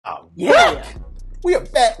Yeah. We are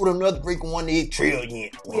back with another freaking 1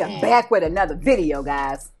 trillion. We are back with another video,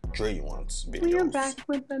 guys. Trillion ones videos. We are back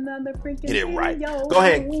with another freaking Get it right. video. Go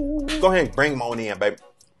ahead and bring them on in, baby.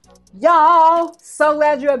 Y'all, so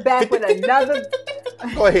glad you're back with another.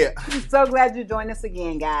 Go ahead. So glad you joined us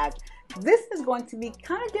again, guys. This is going to be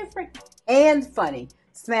kind of different and funny.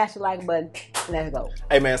 Smash the like button. Let's go.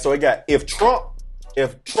 Hey man, so we got if Trump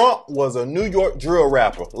was a New York drill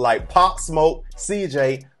rapper like Pop Smoke,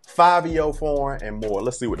 CJ, 5EO Foreign, and more.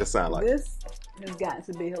 Let's see what this sounds like. This has got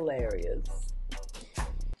to be hilarious.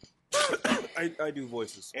 I do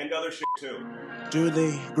voices. And other shit too. To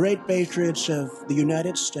the great patriots of the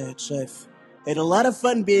United States, I've had a lot of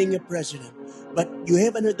fun being a president, but you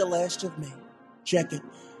haven't heard the last of me. Check it.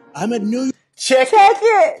 I'm a New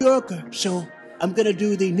Yorker, so I'm gonna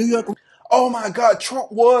do the New York. Oh my God,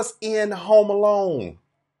 Trump was in Home Alone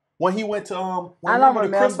when he went to I don't remember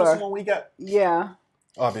the Christmas one we got. Yeah.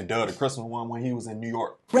 Oh, I mean, the Christmas one when he was in New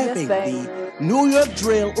York. Rapping Yes, the New York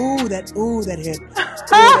drill. Ooh, that hit.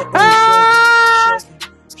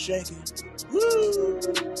 Shake it. Woo.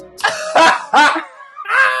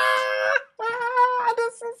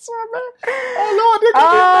 This is so bad. Oh Lord, this gonna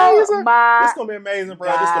be amazing. This gonna be amazing, bro.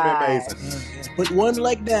 This gonna be amazing. Put one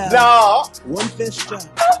leg down. No. One fist up.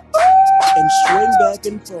 And swing back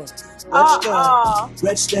and forth. Let's go.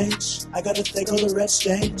 Red states. I got to think of the red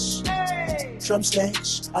states. Trump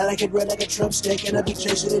steaks. I like it red like a Trump steak, and I be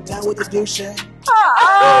chasing it down with a douche. You chasing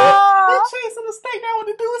the steak down with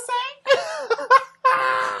the douche?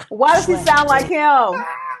 Why does he sound like him?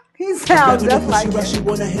 He sounds just like him. She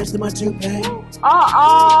wanna hands to my toupee.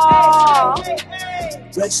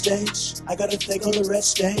 Red states. I got to think of the red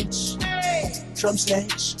states. Trump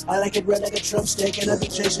steaks. I like it red like a Trump steak, and I be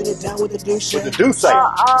chasing it down with a douche. With the douche. I'm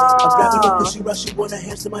grabbing the pussy rush. She wanna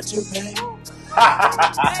hands to my toupee.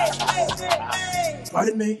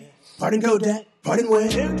 Pardon me. Pardon Kodak. Pardon Wayne.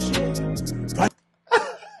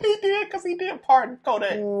 He did, because he did pardon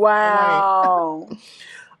Kodak. Wow.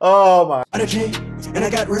 Oh my. And I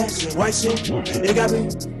got rest. White suit. It got me.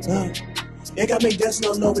 It got me dancing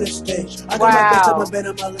all over the stage. I got my best on my bed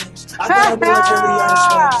on my legs. I got a military out of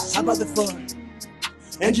space. How about the fun?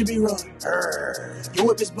 Engine be roaring. Your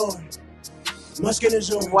whip is boring. Muskin is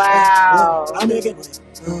on. Wow. I make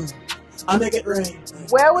it rain.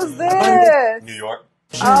 Where was this? New York.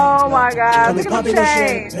 Oh my God. Look at the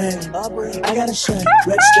change. I got a shine.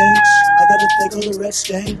 Red states. I got to think on the red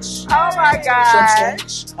states. Oh my Trump God.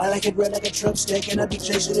 steaks. I like it red like a Trump steak, and I be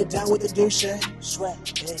chasing it down with a douche. Sweat.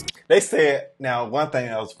 Hey. They said, now one thing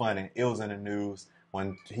that was funny, it was in the news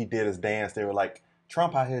when he did his dance, they were like,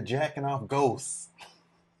 Trump out here jacking off ghosts.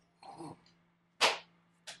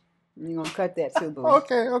 You're going to cut that too, boo.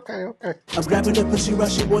 Okay. I'm grabbing the pussy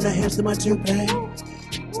rush. She wanna hands to my toupee.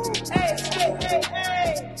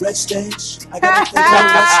 Red states. I got to think on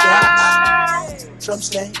red states. Trump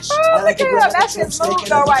steaks. I like it red like a That's Trump his steak, move and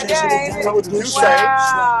though I right be chasing there. it down with a douche.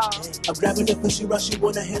 Wow. I'm grabbing the pussy rush. She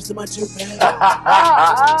wanna hands to my toupee.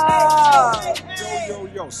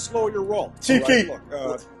 Yo, slow your roll. Cheeky. Right,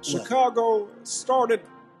 look, Chicago started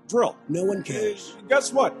drill. No one cares.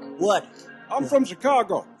 Guess what? What? I'm from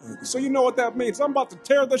Chicago, so you know what that means. I'm about to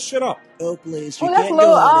tear this shit up. Oh, please. You Oh, that's can't a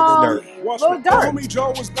little, go out in the dirt. Watch little me. dark. Homie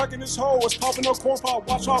Joe was ducking his hoe, was popping no corn pop.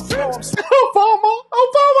 Watch how flow. I'm Obama.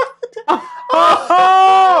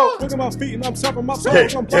 Look at my feet and I'm tapping my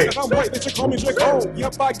toes. I'm black and I'm white. They should call me J. Cole.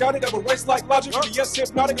 Yep, I got it. I'm a race like logic. BS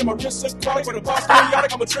hypnotic and my wrist hypnotic. With a boss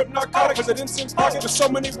periodic, I'm a trip narcotic. Cause it instant pocket. There's so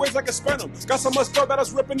many ways I can spend them. Got so much dough that I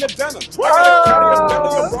was ripping the denim. I got a caddy, a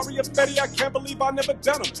belly, a Rory, a Betty. I can't believe I never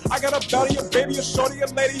done them. I got a belly, a baby, a shorty, a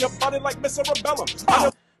lady, a body like Miss Arabella.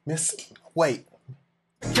 Wait.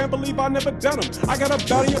 Can't believe I never done them. I got a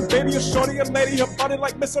belly, a baby, a shorty, a lady, a body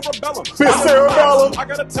like Miss Arabella. Miss Arabella. I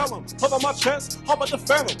gotta tell them. Hold on my chest, how about the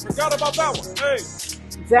phantom? Forgot about that one. Hey.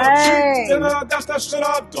 Dang. That's that shit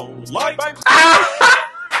I don't like.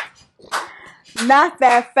 Not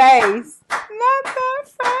that face. Not that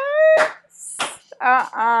face.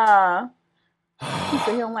 He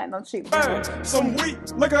said he don't like no cheap. Some weak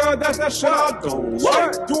liquor, that's that shit I don't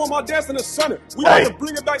like. Doing my dance in the Senate. We got to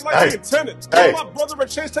bring it back like we intended. My brother and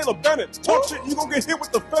Chase Taylor Bennett. Talk shit, you gon' get hit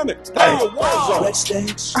with the fennec. Red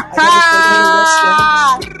states. I got to think on the red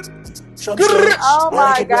states. Trump steaks. Oh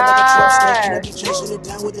my God. And I be chasing it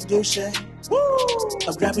down with a douche.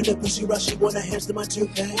 I'm grabbing the pussy rush. She wanna hands to my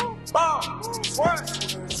toupee.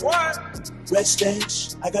 Sweat. Red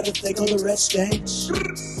states. I got to think on the red states.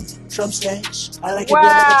 Trump steaks. I like it red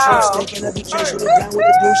like a Trump steak, and I be chasing it down with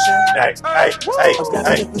a douche. Hey. I'm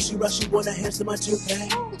grabbing the pussy rush. She wanna hands to my toupee.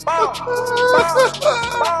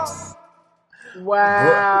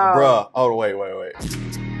 Wow. Bruh. Oh, wait.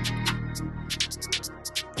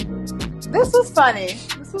 This was funny.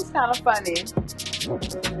 This was kind of funny. That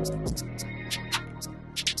was funny.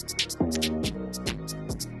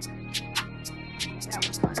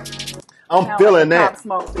 I'm feeling that. Pop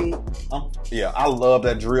Smoke beat. Yeah, I love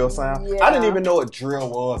that drill sound. Yeah. I didn't even know what drill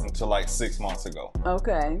was until like 6 months ago.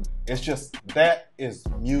 Okay. It's just, that is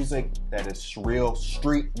music that is real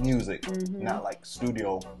street music, not like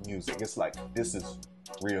studio music. It's like, this is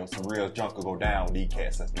real, some real junk will go down with these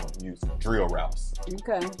cats that's doing music. Drill raps.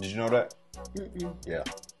 Okay. Did you know that? Yeah.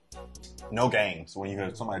 No games. When you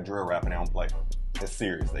hear somebody drill rapping, they don't play. It's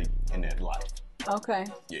serious. They in their life. Okay.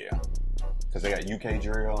 Yeah. Because they got UK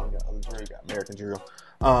drill, and got other drill, got American drill.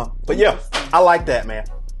 But yeah, I like that, man.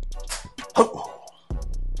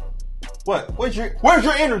 What? Where's your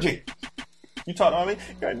energy? You talking about me?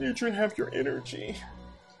 I need you to have your energy.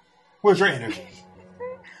 Where's your energy?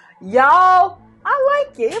 Y'all, I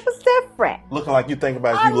like it. It was different. Looking like you think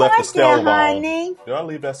about if you left the stove honey. on. Did I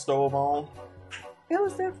leave that stove on? It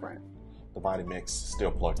was different. The body mix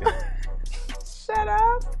still plugged in. Shut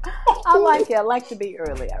up. I like it. I like the beat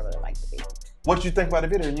early. I really like the beat. What did you think about the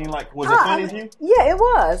video? You like, was it funny to you? Yeah, it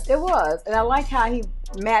was. It was. And I like how he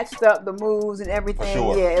matched up the moves and everything. For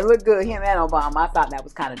sure. Yeah, it looked good. Him and Obama. I thought that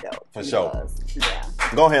was kind of dope. For sure. Yeah.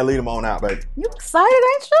 Go ahead and lead them on out, baby. You excited,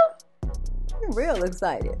 ain't you? You're real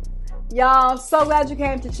excited. Y'all, so glad you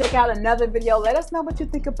came to check out another video. Let us know what you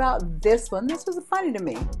think about this one. This was funny to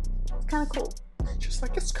me. It's kind of cool. Just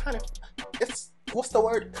like, it's what's the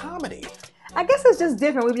word? Comedy. I guess it's just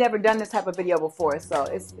different. We've never done this type of video before, so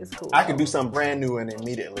it's cool. I could do something brand new and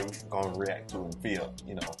immediately gonna react to and feel,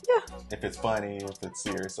 Yeah. if it's funny, if it's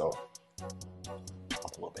serious, so I'm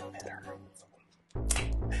a little bit better.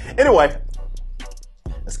 Anyway,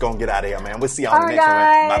 let's go and get out of here, man. We'll see y'all in the next one,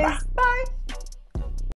 man. Bye-bye. Bye.